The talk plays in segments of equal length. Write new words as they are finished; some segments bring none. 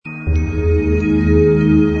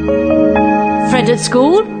Fred at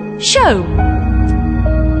School Show.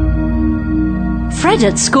 Fred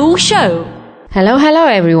at School Show. Hello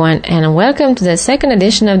everyone, and welcome to the second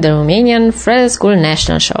edition of the Romanian Fred at School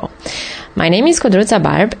National Show. My name is Codruța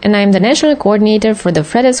Barb, and I am the National Coordinator for the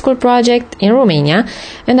Fred at School project in Romania,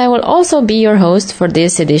 and I will also be your host for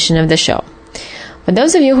this edition of the show. For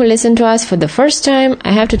those of you who listen to us for the first time,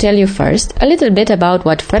 I have to tell you first a little bit about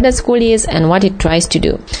what Fred at School is and what it tries to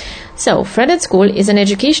do. So, Fred at School is an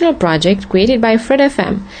educational project created by Fred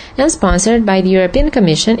FM and sponsored by the European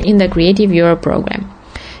Commission in the Creative Europe program.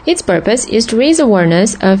 Its purpose is to raise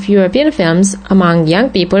awareness of European films among young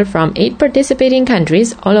people from 8 participating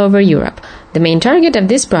countries all over Europe. The main target of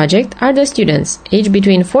this project are the students, aged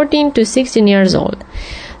between 14 to 16 years old.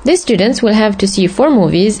 These students will have to see 4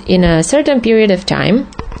 movies in a certain period of time,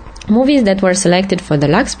 movies that were selected for the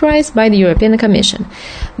Lux Prize by the European Commission.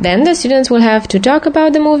 Then the students will have to talk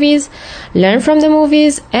about the movies, learn from the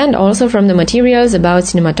movies, and also from the materials about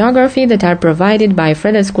cinematography that are provided by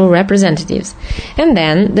Fred at School representatives. And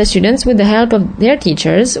then the students, with the help of their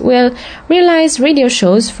teachers, will realize radio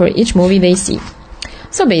shows for each movie they see.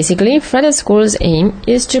 So basically, Fred at School's aim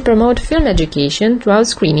is to promote film education throughout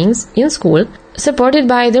screenings in school, supported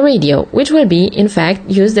by the radio, which will be, in fact,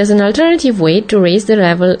 used as an alternative way to raise the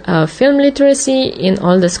level of film literacy in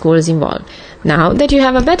all the schools involved. Now that you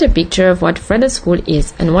have a better picture of what Fred at School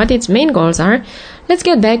is and what its main goals are, let's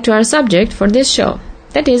get back to our subject for this show.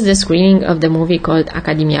 That is the screening of the movie called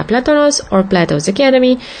Academia Platonos, or Plato's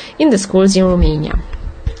Academy, in the schools in Romania.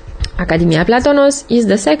 Academia Platonos is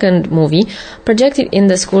the second movie projected in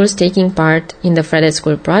the schools taking part in the Fred at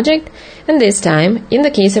School project, and this time, in the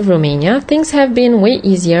case of Romania, things have been way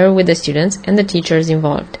easier with the students and the teachers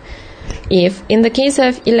involved. If, in the case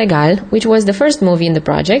of Ilegal, which was the first movie in the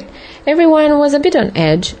project, everyone was a bit on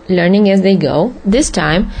edge, learning as they go, this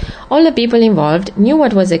time, all the people involved knew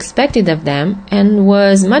what was expected of them and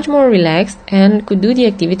was much more relaxed and could do the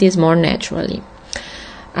activities more naturally.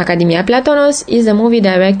 Academia Platonos is a movie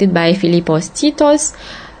directed by Philippos Tsitos,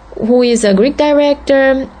 who is a Greek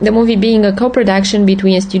director, the movie being a co-production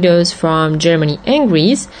between studios from Germany and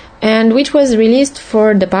Greece, and which was released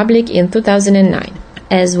for the public in 2009.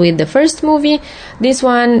 As with the first movie, this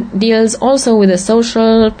one deals also with a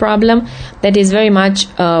social problem that is very much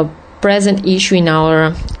a present issue in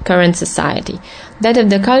our current society, that of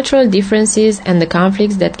the cultural differences and the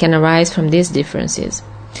conflicts that can arise from these differences.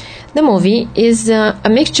 The movie is a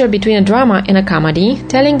mixture between a drama and a comedy,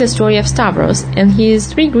 telling the story of Stavros and his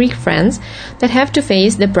 3 Greek friends that have to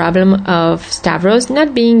face the problem of Stavros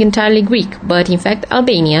not being entirely Greek, but in fact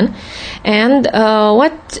Albanian, and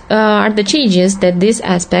what are the changes that this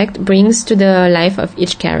aspect brings to the life of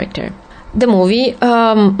each character. The movie,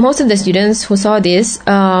 most of the students who saw this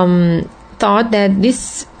thought that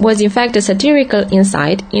this was in fact a satirical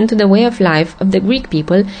insight into the way of life of the Greek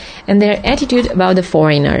people and their attitude about the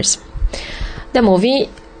foreigners. The movie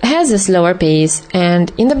has a slower pace,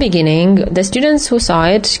 and in the beginning, the students who saw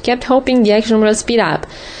it kept hoping the action will speed up.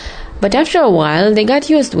 But after a while, they got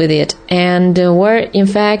used with it and were in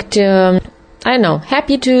fact,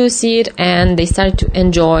 happy to see it, and they started to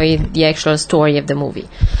enjoy the actual story of the movie.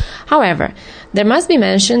 However, there must be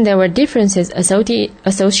mentioned there were differences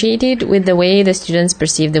associated with the way the students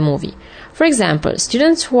perceive the movie. For example,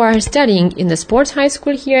 students who are studying in the sports high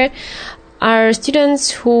school here are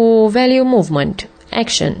students who value movement,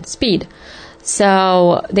 action, speed.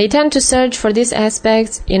 So they tend to search for these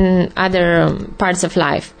aspects in other parts of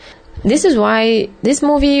life. This is why this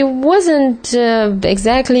movie wasn't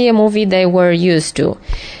exactly a movie they were used to.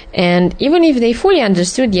 And even if they fully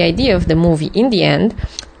understood the idea of the movie in the end,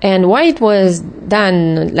 and why it was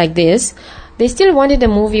done like this, they still wanted a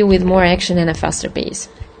movie with more action and a faster pace.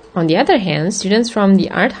 On the other hand, students from the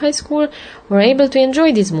art high school were able to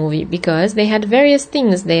enjoy this movie because they had various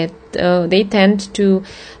things that they tend to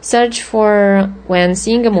search for when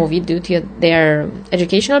seeing a movie due to their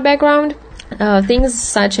educational background. Things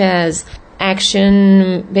such as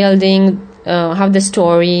action, building, how the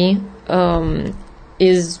story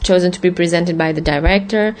is chosen to be presented by the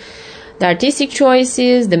director, the artistic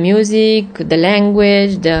choices, the music, the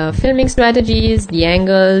language, the filming strategies, the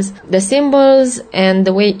angles, the symbols, and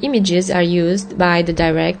the way images are used by the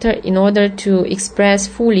director in order to express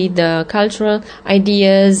fully the cultural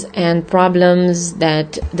ideas and problems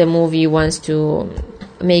that the movie wants to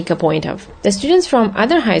make a point of. The students from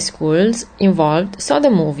other high schools involved saw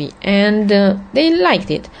the movie and they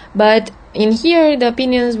liked it, but in here the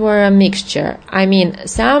opinions were a mixture. I mean,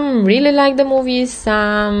 some really liked the movie,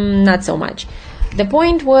 some not so much. The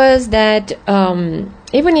point was that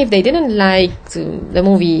even if they didn't like the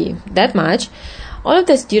movie that much, All of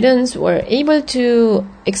the students were able to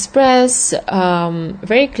express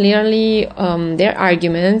very clearly their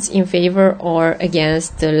arguments in favor or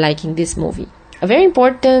against liking this movie. A very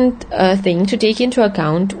important thing to take into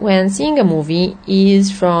account when seeing a movie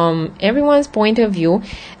is, from everyone's point of view,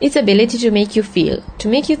 its ability to make you feel, to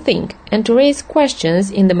make you think, and to raise questions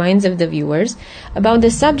in the minds of the viewers about the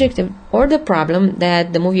subject or the problem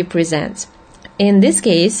that the movie presents. In this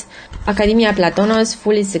case, Academia Platonos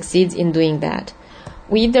fully succeeds in doing that.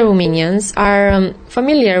 We, the Romanians, are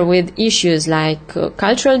familiar with issues like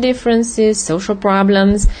cultural differences, social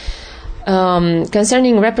problems,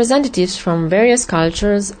 concerning representatives from various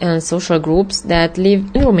cultures and social groups that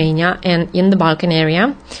live in Romania and in the Balkan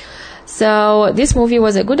area. So this movie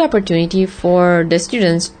was a good opportunity for the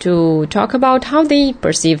students to talk about how they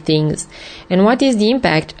perceive things and what is the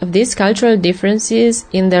impact of these cultural differences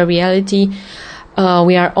in the reality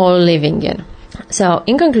we are all living in. So,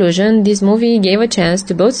 in conclusion, this movie gave a chance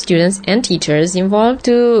to both students and teachers involved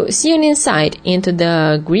to see an insight into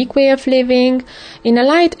the Greek way of living in a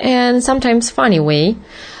light and sometimes funny way,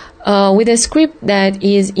 with a script that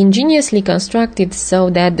is ingeniously constructed so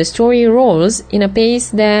that the story rolls in a pace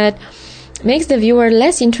that makes the viewer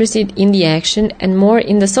less interested in the action and more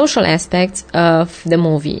in the social aspects of the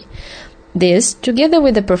movie. This, together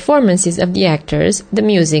with the performances of the actors, the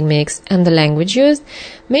music mix, and the language used,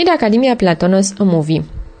 made Academia Platonos a movie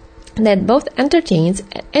that both entertains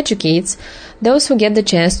and educates those who get the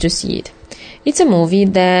chance to see it. It's a movie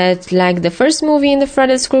that, like the first movie in the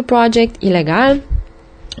Freded School project, Ilegal,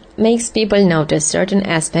 makes people notice certain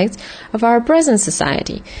aspects of our present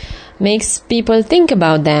society, makes people think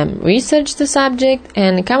about them, research the subject,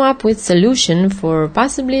 and come up with solutions for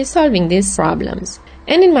possibly solving these problems.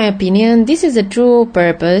 And in my opinion, this is the true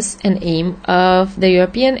purpose and aim of the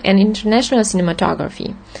European and international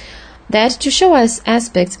cinematography. That to show us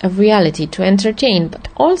aspects of reality to entertain, but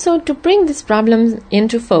also to bring these problems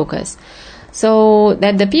into focus, so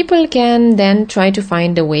that the people can then try to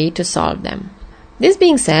find a way to solve them. This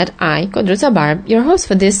being said, I, Codruța Barb, your host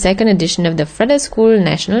for this second edition of the Freded School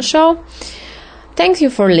National Show, thank you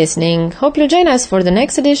for listening. Hope you'll join us for the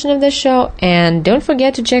next edition of the show, and don't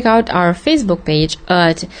forget to check out our Facebook page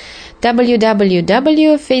at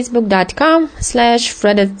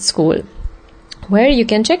www.facebook.com/FrededSchool, where you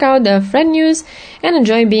can check out the Fred news and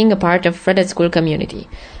enjoy being a part of Freded School community.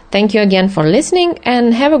 Thank you again for listening,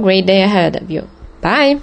 and have a great day ahead of you. Bye!